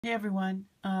Hey everyone,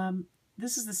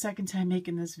 this is the second time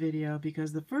making this video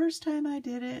because the first time I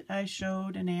did it, I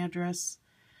showed an address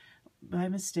by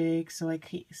mistake, so I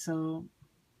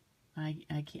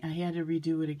had to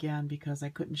redo it again because I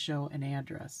couldn't show an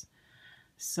address.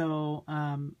 So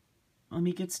let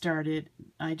me get started.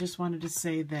 I just wanted to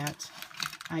say that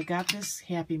I got this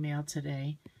Happy Mail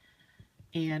today,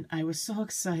 and I was so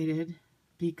excited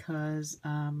because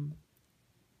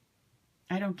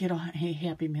I don't get a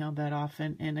Happy Mail that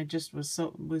often, and I just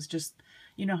was just,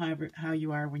 you know how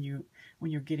you are when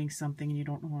you're getting something and you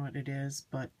don't know what it is.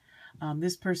 But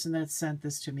this person that sent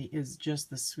this to me is just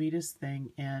the sweetest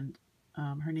thing, and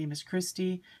her name is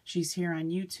Kristy. She's here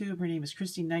on YouTube. Her name is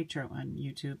Kristy Nitro on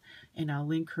YouTube, and I'll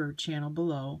link her channel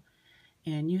below.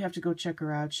 And you have to go check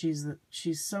her out. She's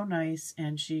so nice,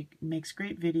 and she makes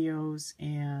great videos,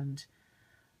 and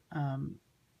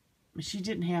she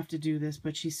didn't have to do this,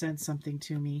 but she sent something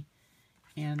to me.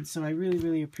 And so I really,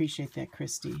 really appreciate that,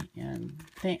 Kristy. And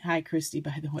hi, Kristy,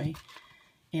 by the way.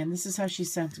 And this is how she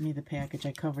sent me the package.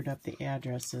 I covered up the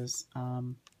addresses.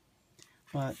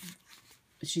 But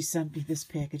she sent me this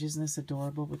package. Isn't this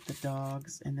adorable with the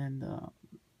dogs and then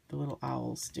the little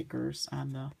owl stickers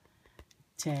on the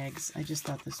tags? I just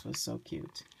thought this was so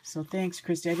cute. So thanks,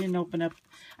 Kristy. I didn't open up.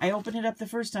 I opened it up the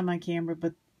first time on camera,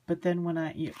 but then when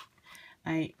I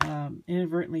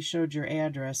inadvertently showed your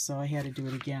address, so I had to do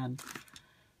it again.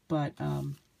 But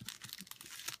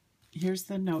here's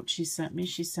the note she sent me.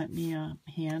 She sent me a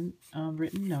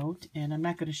hand-written note, and I'm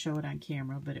not going to show it on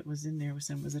camera, but it was in there.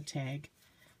 It was a tag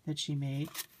that she made,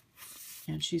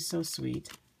 and she's so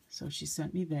sweet. So she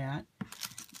sent me that,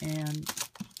 and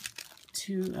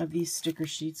 2 of these sticker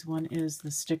sheets. One is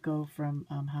the Sticko from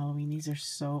Halloween. These are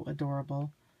so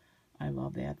adorable. I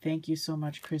love that. Thank you so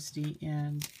much, Kristy.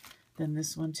 And then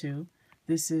this one too.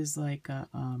 This is like a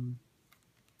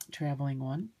traveling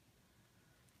one.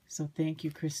 So thank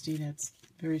you, Kristy. That's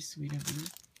very sweet of you.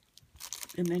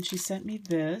 And then she sent me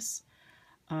this.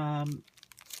 I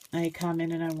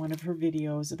commented on one of her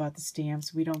videos about the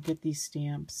stamps. We don't get these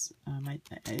stamps.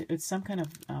 It's some kind of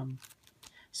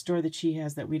store that she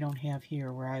has that we don't have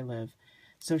here where I live.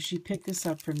 So she picked this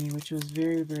up for me, which was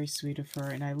very, very sweet of her.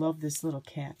 And I love this little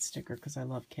cat sticker because I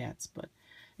love cats, but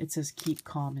it says keep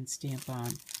calm and stamp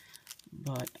on.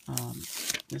 But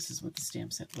this is what the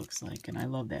stamp set looks like. And I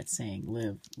love that saying,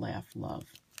 live, laugh, love.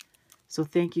 So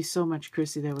thank you so much,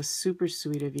 Kristy. That was super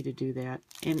sweet of you to do that.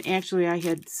 And actually, I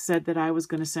had said that I was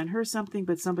going to send her something,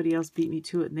 but somebody else beat me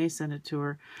to it, and they sent it to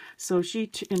her. So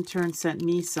she, in turn, sent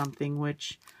me something,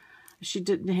 which she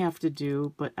didn't have to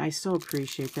do, but I so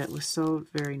appreciate that. It was so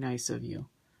very nice of you.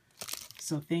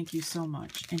 So thank you so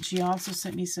much. And she also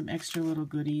sent me some extra little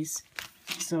goodies.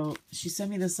 So she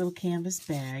sent me this little canvas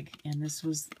bag, and this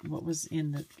was what was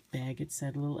in the bag. It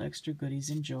said little extra goodies,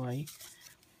 enjoy.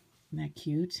 Isn't that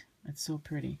cute? That's so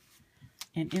pretty.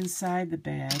 And inside the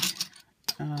bag,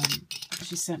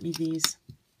 she sent me these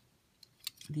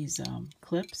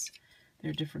clips.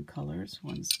 They're different colors.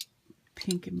 One's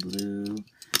pink and blue,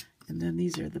 and then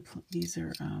these are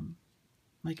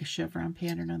like a chevron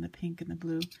pattern on the pink and the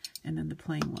blue, and then the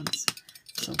plain ones.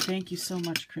 So thank you so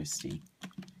much, Kristy.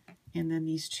 And then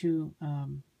these 2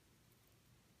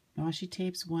 washi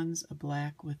tapes. One's a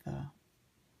black with a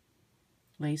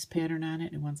lace pattern on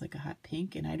it, and one's like a hot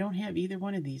pink. And I don't have either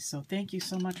one of these, so thank you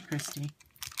so much, Kristy.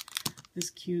 This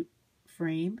cute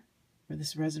frame, or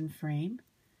this resin frame.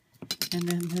 And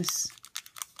then this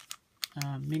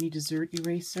mini dessert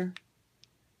eraser.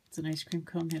 It's an ice cream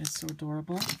cone that is so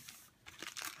adorable.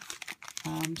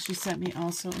 She sent me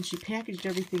also, and she packaged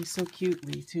everything so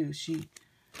cutely too.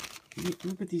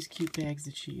 Look at these cute bags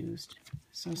that she used.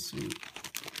 So sweet.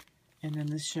 And then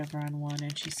this chevron one,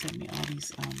 and she sent me all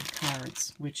these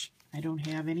cards, which I don't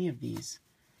have any of these.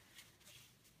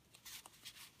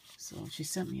 So she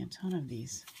sent me a ton of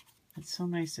these. That's so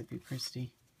nice of you,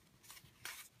 Kristy.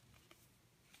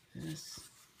 These.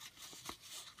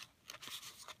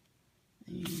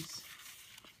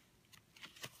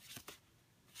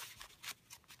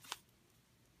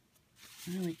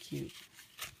 Really cute.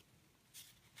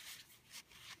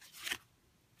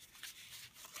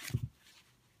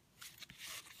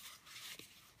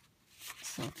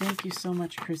 So thank you so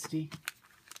much, Kristy.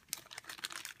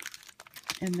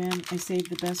 And then I saved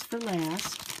the best for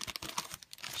last.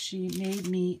 She made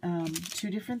me 2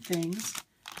 different things.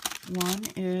 One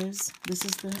is, this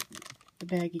is the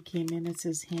bag it came in. It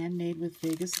says handmade with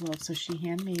Vegas love. So she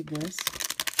handmade this,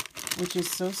 which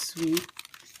is so sweet.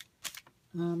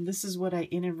 This is what I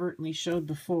inadvertently showed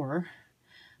before,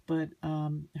 but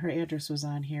her address was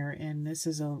on here, and this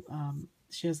is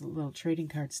she has a little trading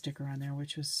card sticker on there,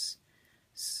 which was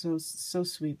So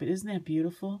sweet. But isn't that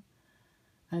beautiful?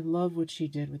 I love what she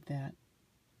did with that.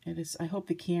 It is. I hope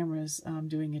the camera's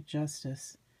doing it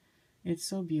justice. It's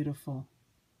so beautiful.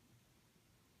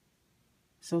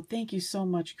 So thank you so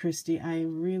much, Kristy. I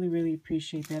really, really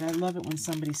appreciate that. I love it when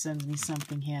somebody sends me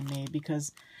something handmade,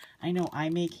 because I know I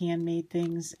make handmade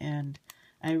things, and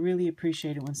I really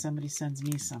appreciate it when somebody sends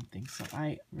me something. So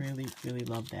I really, really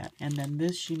love that. And then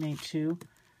this she made too.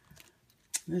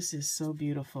 This is so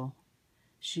beautiful.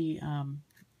 She,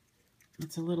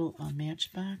 it's a little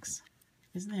matchbox.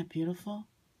 Isn't that beautiful?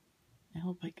 I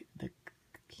hope the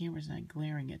camera's not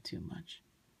glaring it too much.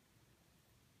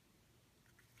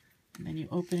 And then you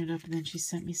open it up, and then she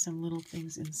sent me some little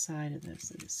things inside of this.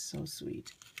 It is so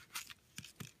sweet.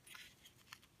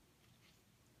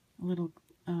 A little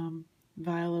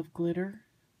vial of glitter.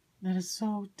 That is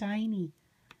so tiny.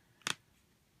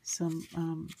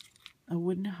 Some, a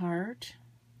wooden heart.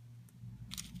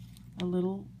 A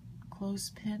little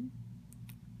clothespin.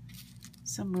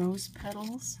 Some rose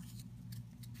petals.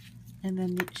 And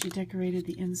then she decorated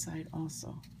the inside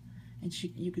also. And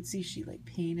you could see she like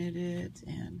painted it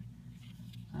and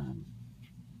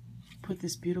put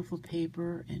this beautiful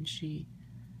paper, and she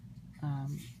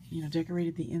you know,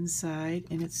 decorated the inside,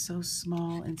 and it's so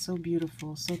small and so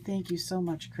beautiful. So thank you so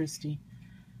much, Kristy.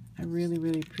 I really,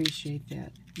 really appreciate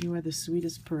that. You are the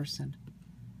sweetest person.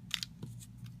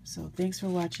 So thanks for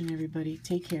watching, everybody.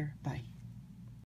 Take care. Bye.